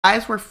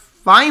Guys, we're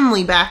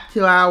finally back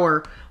to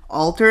our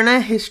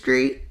alternate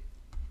history.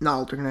 Not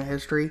alternate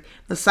history.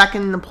 The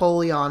Second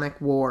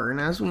Napoleonic War. And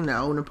as we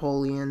know,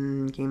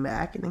 Napoleon came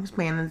back and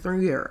expanded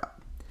through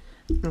Europe,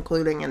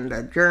 including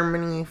into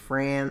Germany,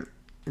 France,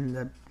 and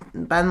the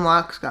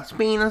Benelux, got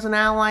Spain as an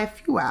ally, a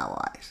few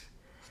allies.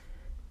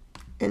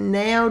 And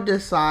now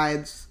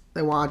decides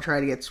they want to try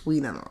to get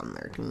Sweden on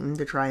their team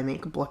to try and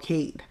make a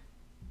blockade.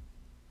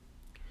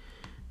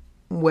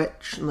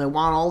 Which they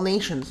want all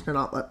nations to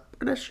not let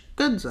British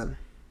goods in.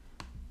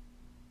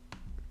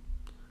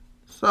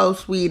 So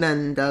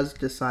Sweden does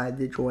decide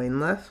to join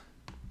this.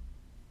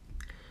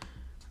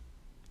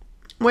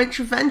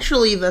 Which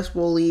eventually this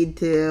will lead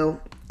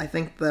to, I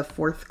think, the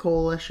fourth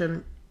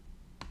coalition.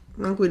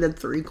 I think we did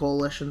 3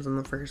 coalitions in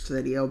the first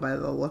video by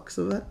the looks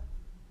of it.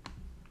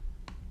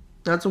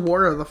 That's a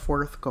war of the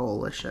fourth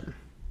coalition.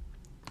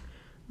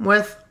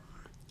 With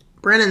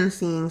Britain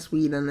seeing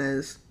Sweden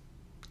as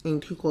being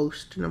too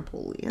close to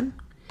Napoleon,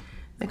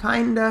 they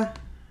kinda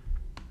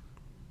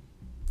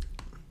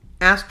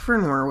asked for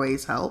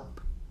Norway's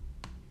help,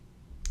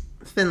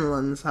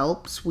 Finland's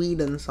help,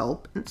 Sweden's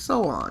help, and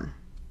so on.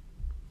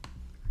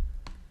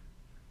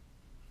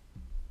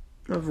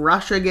 With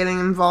Russia getting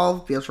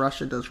involved, because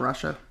Russia does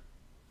Russia.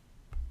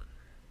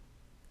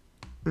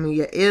 And we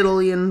get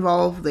Italy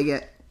involved, they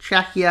get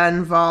Czechia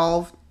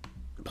involved,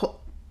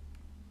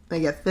 they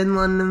get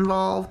Finland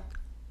involved.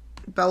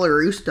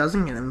 Belarus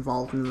doesn't get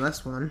involved in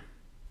this one,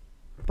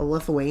 but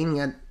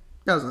Lithuania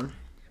doesn't.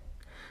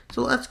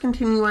 So let's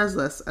continue as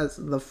this, as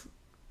the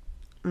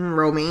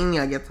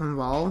Romania gets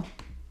involved,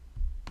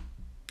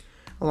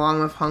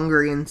 along with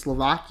Hungary and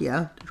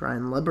Slovakia, to try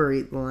and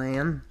liberate the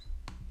land.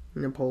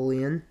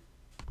 Napoleon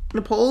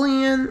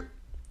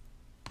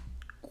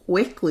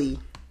quickly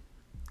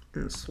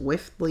and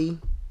swiftly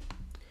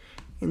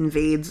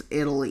invades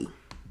Italy,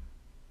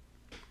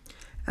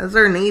 as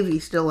their navy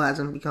still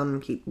hasn't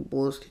become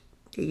capable of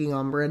taking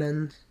on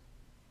Britons,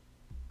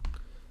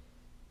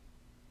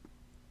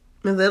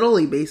 with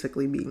Italy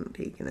basically being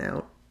taken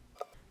out.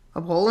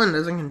 Poland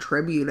isn't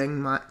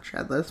contributing much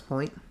at this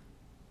point.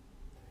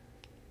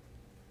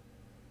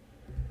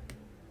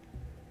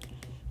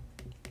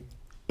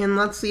 And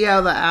let's see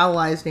how the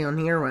allies down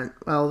here went.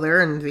 Well,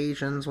 their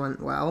invasions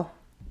went well,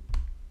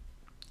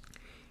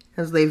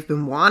 as they've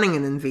been wanting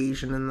an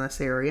invasion in this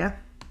area.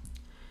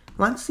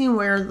 Let's see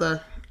where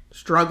the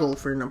struggle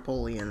for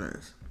Napoleon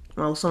is.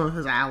 Well, some of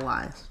his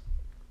allies,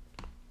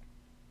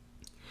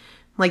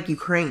 like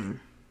Ukraine,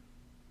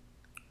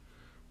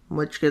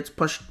 which gets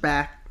pushed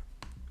back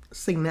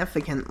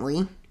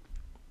significantly,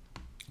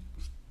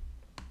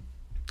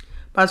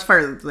 but as far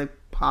as they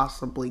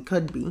possibly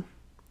could be.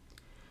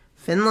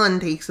 Finland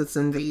takes its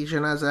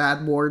invasion as it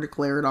had war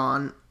declared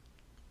on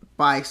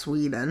by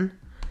Sweden,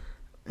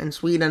 and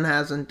Sweden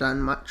hasn't done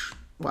much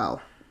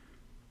well.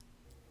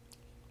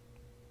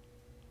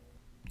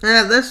 And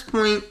at this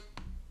point,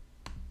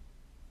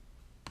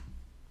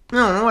 I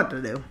don't know what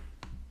to do.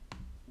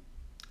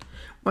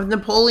 With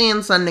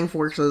Napoleon sending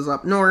forces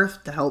up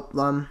north to help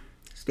them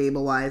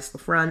stabilize the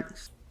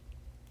fronts.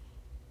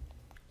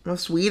 With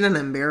Sweden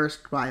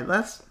embarrassed by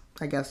this,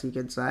 I guess you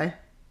could say.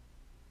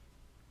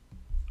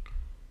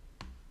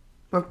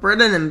 With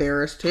Britain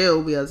embarrassed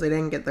too, because they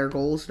didn't get their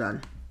goals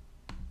done.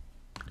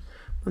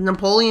 With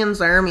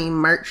Napoleon's army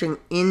marching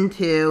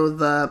into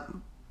the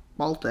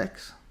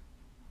Baltics.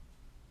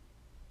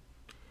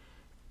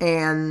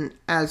 And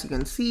as you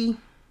can see,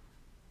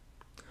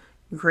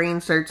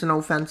 Ukraine starts an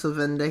offensive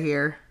into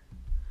here.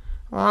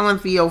 Along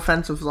with the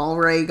offensives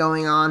already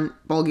going on,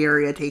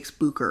 Bulgaria takes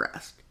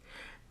Bucharest.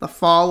 The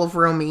fall of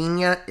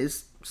Romania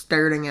is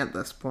starting at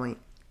this point,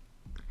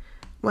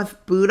 with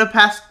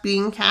Budapest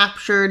being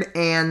captured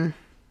and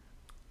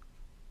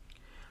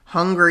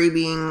Hungary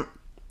being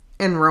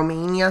and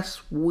Romania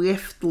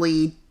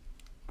swiftly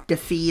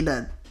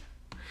defeated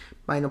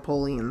by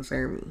Napoleon's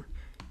army.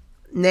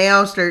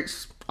 Now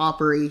starts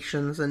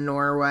operations in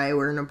Norway,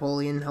 where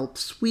Napoleon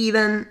helps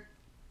Sweden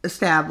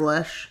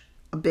establish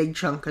a big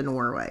chunk of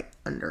Norway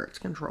under its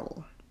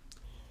control.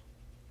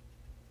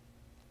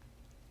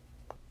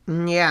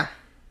 And yeah.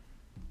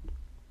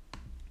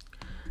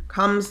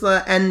 Comes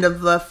the end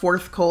of the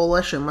Fourth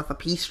Coalition with a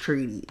peace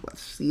treaty.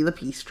 Let's see the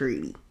peace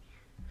treaty.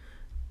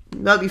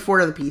 But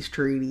before the peace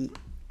treaty,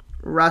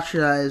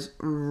 Russia is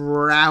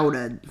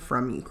routed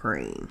from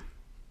Ukraine.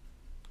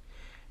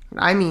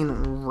 I mean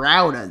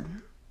routed.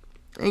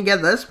 And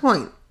at this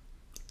point,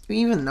 do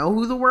you even know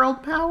who the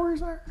world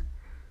powers are?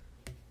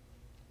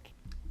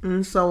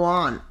 And so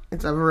on.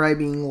 It's everybody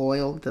being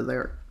loyal to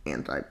their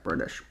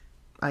anti-British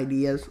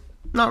ideas.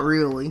 Not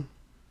really.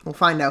 We'll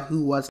find out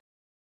who was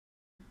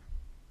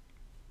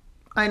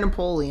by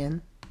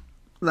Napoleon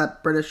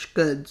that British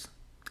goods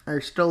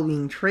are still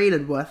being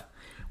traded with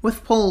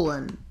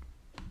Poland.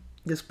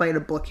 Despite a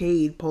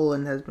blockade,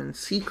 Poland has been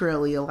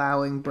secretly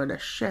allowing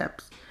British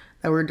ships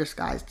that were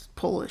disguised as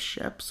Polish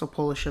ships. So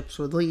Polish ships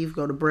would leave,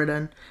 go to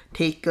Britain,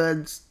 take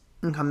goods,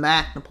 and come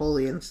back.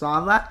 Napoleon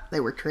saw that. They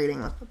were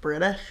trading with the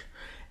British.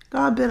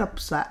 Got a bit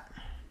upset.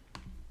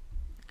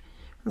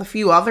 A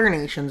few other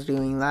nations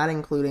doing that,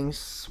 including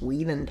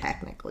Sweden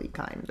technically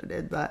kind of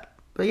did that.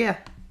 But yeah.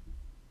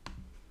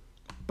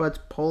 But it's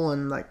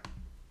Poland, like,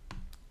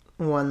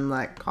 one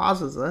that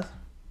causes this.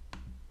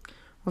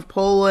 With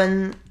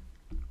Poland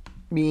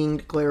being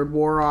declared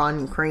war on,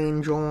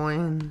 Ukraine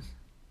joins.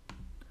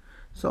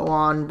 So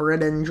on,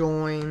 Britain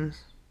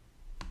joins.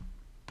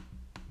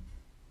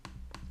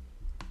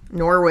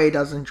 Norway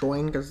doesn't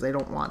join because they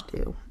don't want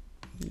to.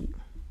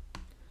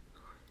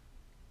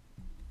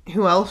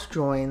 Who else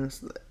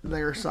joins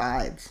their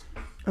sides?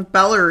 With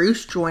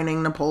Belarus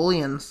joining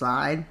Napoleon's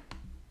side.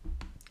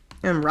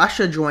 And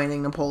Russia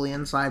joining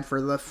Napoleon's side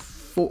for the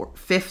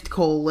fifth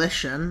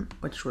coalition,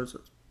 which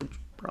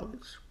probably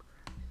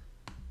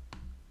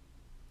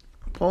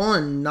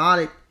Poland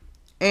not,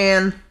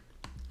 and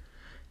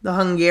the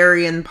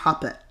Hungarian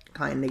puppet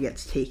kind of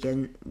gets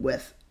taken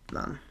with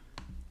them.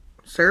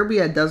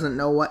 Serbia doesn't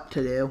know what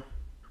to do.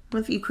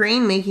 With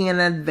Ukraine making an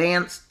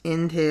advance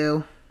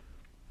into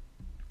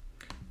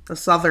the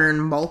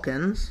southern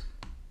Balkans.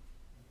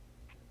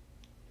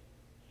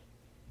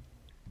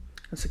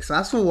 A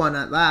successful one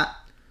at that.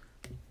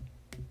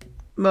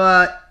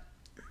 But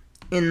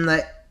in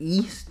the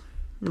east,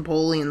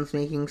 Napoleon's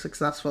making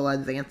successful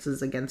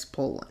advances against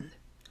Poland.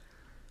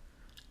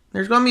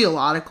 There's going to be a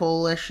lot of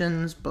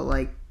coalitions, but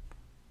like,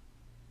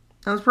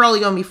 there's probably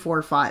going to be 4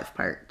 or 5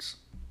 parts.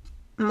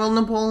 Will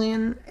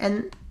Napoleon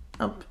end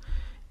up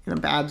in a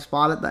bad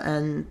spot at the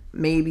end?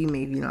 Maybe,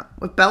 maybe not.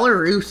 With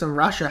Belarus and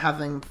Russia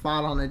having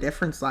fought on a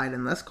different side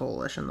in this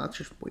coalition, that's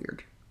just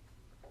weird.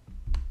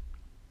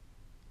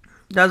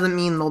 Doesn't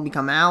mean they'll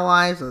become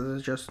allies.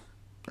 It's just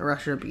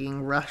Russia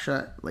being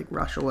Russia, like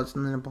Russia was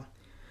in the Napoleon.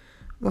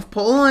 With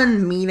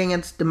Poland meeting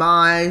its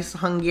demise,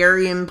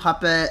 Hungarian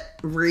puppet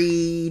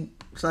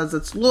says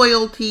its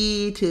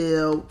loyalty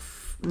to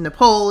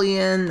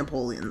Napoleon.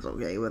 Napoleon's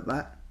okay with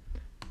that.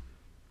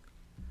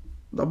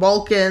 The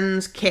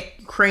Balkans kick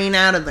Ukraine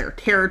out of their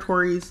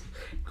territories,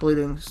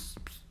 including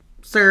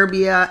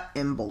Serbia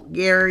and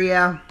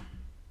Bulgaria.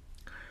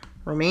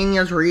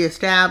 Romania's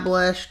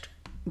reestablished.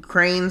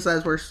 Ukraine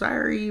says we're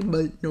sorry,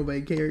 but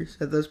nobody cares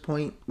at this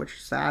point, which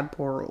is sad.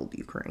 Poor old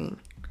Ukraine.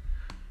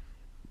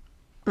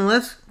 And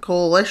this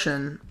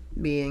coalition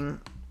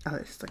being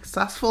a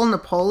successful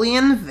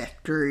Napoleon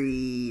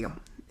victory.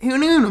 Who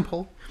knew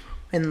Napoleon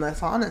in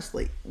this,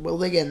 honestly? Will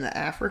they get into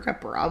Africa?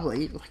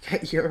 Probably. Look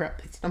at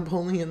Europe. It's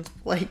Napoleon's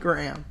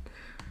playground.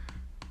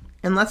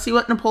 And let's see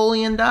what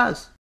Napoleon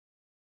does.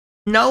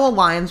 No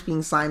alliance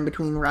being signed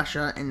between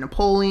Russia and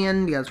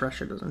Napoleon because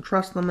Russia doesn't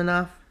trust them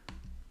enough.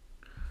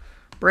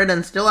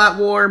 Britain's still at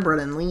war.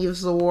 Britain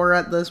leaves the war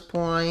at this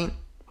point.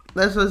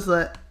 This is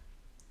the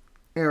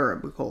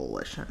Arab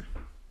coalition.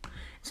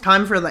 It's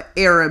time for the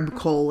Arab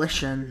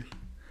coalition,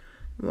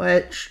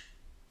 which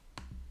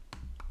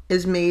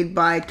is made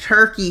by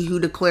Turkey, who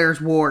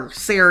declares war,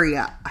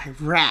 Syria,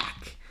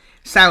 Iraq,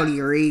 Saudi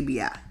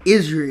Arabia,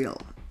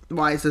 Israel.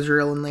 Why is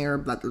Israel in the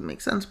Arab? That doesn't make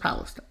sense.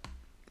 Palestine.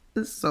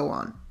 And so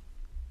on.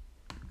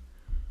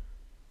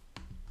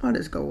 What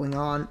is going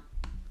on?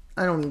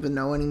 I don't even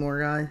know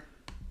anymore, guys.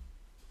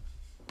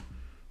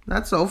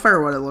 That's so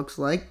far what it looks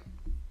like.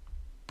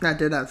 That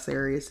did have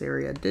Syria.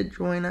 Syria did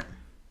join it.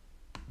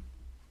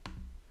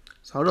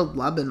 So did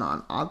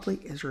Lebanon. Oddly,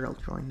 Israel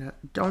joined it.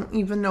 Don't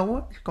even know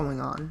what's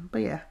going on. But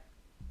yeah.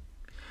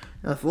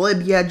 With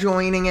Libya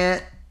joining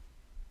it.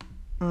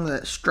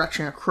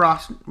 Stretching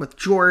across with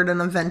Jordan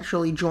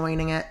eventually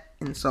joining it.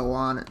 And so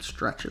on. It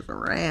stretches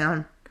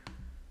around.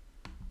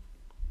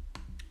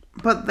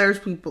 But there's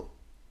people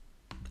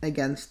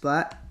against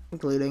that.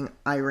 Including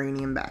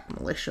Iranian-backed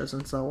militias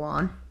and so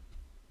on.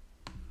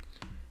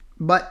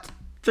 But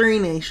 3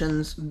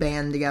 nations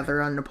band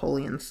together on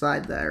Napoleon's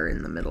side that are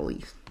in the Middle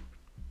East.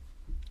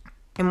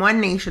 And one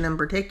nation in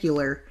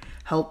particular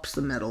helps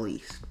the Middle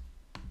East.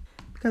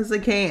 Because they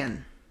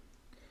can.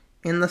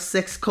 And the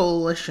 6th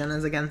coalition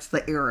is against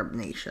the Arab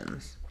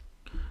nations.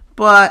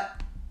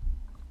 But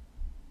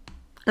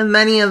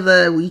many of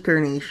the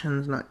weaker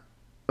nations,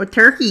 with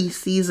Turkey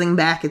seizing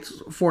back its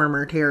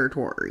former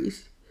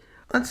territories.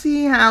 Let's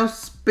see how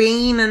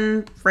Spain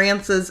and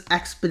France's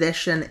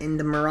expedition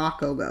into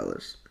Morocco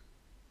goes.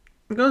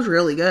 It goes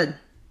really good.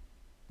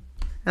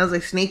 As they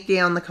sneak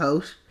down the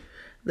coast,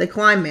 they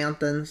climb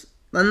mountains,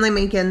 then they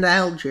make it into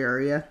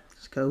Algeria's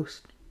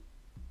coast.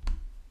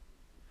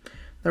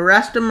 The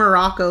rest of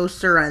Morocco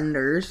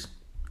surrenders.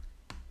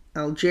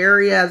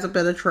 Algeria has a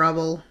bit of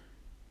trouble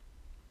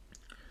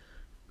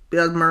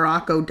because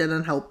Morocco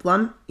didn't help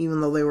them, even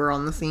though they were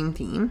on the same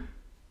team.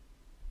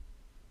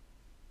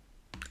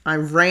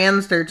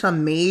 Iran starts a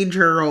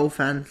major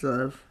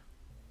offensive.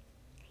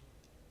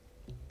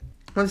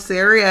 With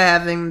Syria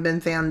having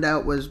been found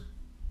out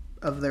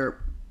of their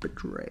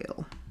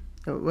betrayal.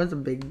 It was a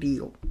big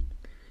deal.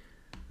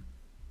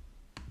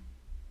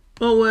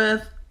 But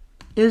with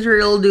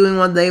Israel doing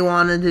what they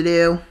wanted to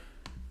do,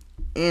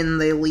 and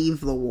they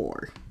leave the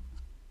war.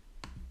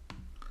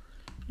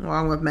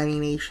 Along with many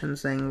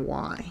nations saying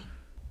why.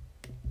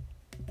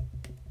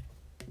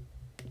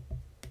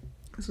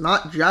 It's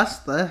not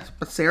just this,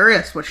 but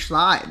Syria switched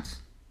sides.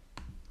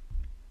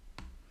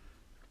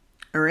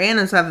 Iran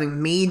is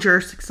having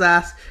major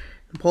success.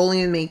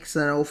 Napoleon makes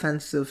an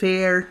offensive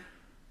here.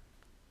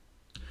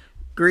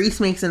 Greece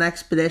makes an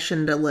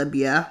expedition to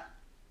Libya.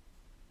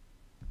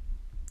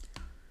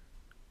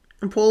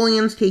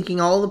 Napoleon's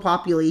taking all the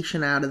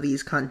population out of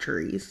these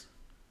countries.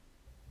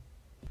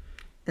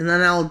 And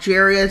then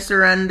Algeria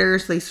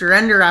surrenders. They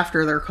surrender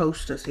after their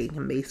coast is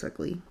taken,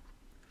 basically.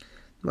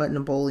 What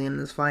Napoleon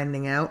is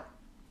finding out.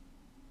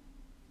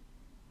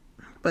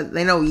 But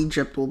they know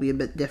Egypt will be a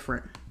bit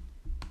different.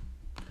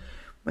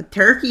 With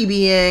Turkey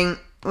being...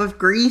 with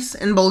Greece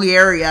and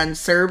Bulgaria and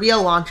Serbia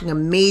launching a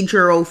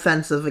major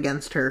offensive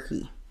against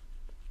Turkey.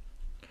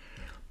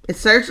 It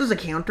starts as a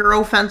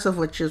counter-offensive,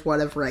 which is what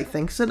everybody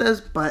thinks it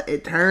is, but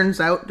it turns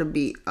out to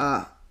be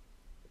a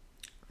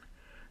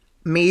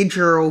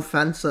major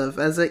offensive,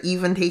 as it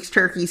even takes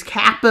Turkey's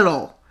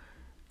capital,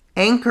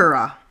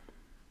 Ankara.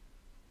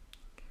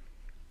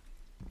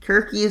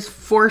 Turkey is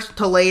forced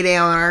to lay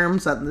down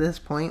arms at this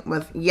point,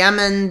 with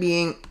Yemen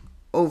being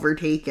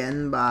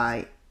overtaken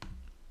by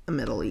the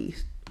Middle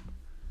East.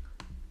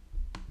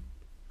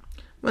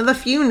 With a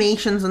few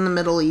nations in the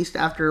Middle East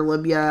after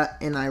Libya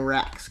and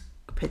Iraq's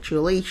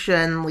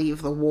capitulation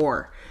leave the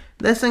war.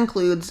 This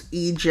includes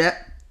Egypt.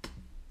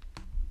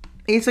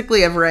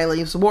 Basically, everybody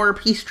leaves the war.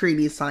 Peace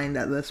treaty is signed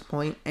at this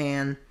point,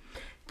 and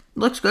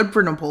looks good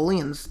for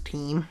Napoleon's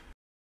team.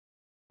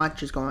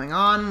 Much is going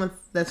on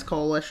with this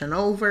coalition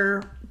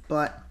over,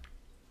 but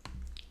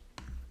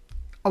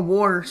a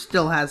war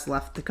still has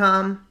left to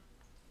come.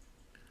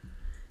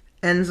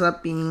 Ends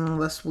up being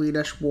the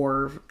Swedish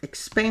War of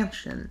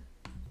Expansion.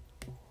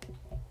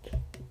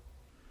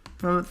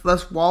 With the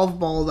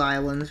Svalbard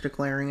Islands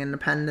declaring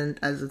independent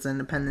as its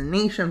independent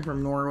nation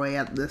from Norway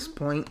at this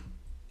point.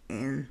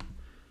 And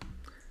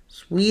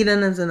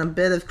Sweden is in a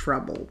bit of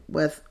trouble,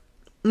 with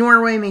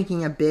Norway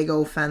making a big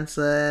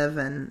offensive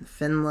and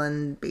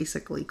Finland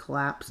basically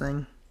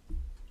collapsing.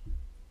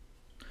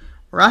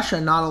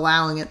 Russia, not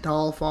allowing it to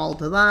all fall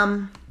to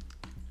them,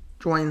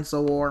 joins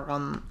the war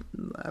on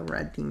the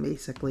red team,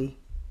 basically.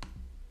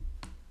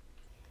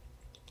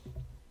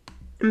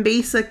 And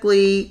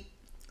basically,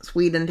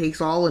 Sweden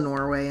takes all of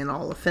Norway and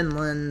all of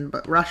Finland,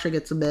 but Russia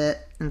gets a bit,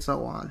 and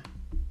so on.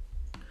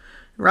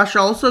 Russia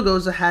also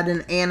goes ahead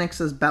and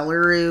annexes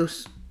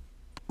Belarus,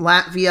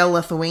 Latvia,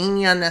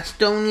 Lithuania, and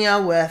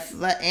Estonia, with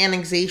the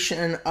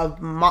annexation of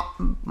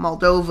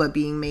Moldova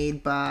being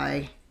made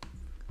by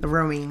the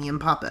Romanian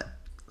puppet.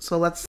 So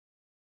let's...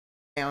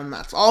 And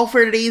that's all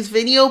for today's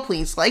video.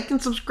 Please like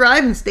and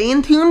subscribe and stay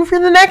in tune for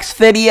the next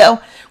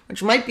video,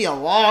 which might be a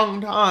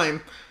long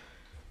time.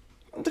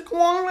 It took a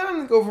long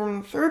time to go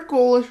from the third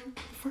coalition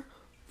to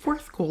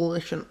fourth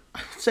coalition.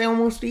 I'd say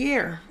almost a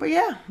year. But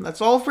yeah,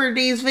 that's all for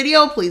today's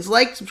video. Please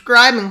like,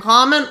 subscribe, and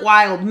comment.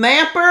 Wild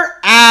Mapper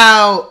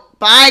out.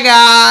 Bye,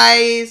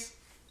 guys.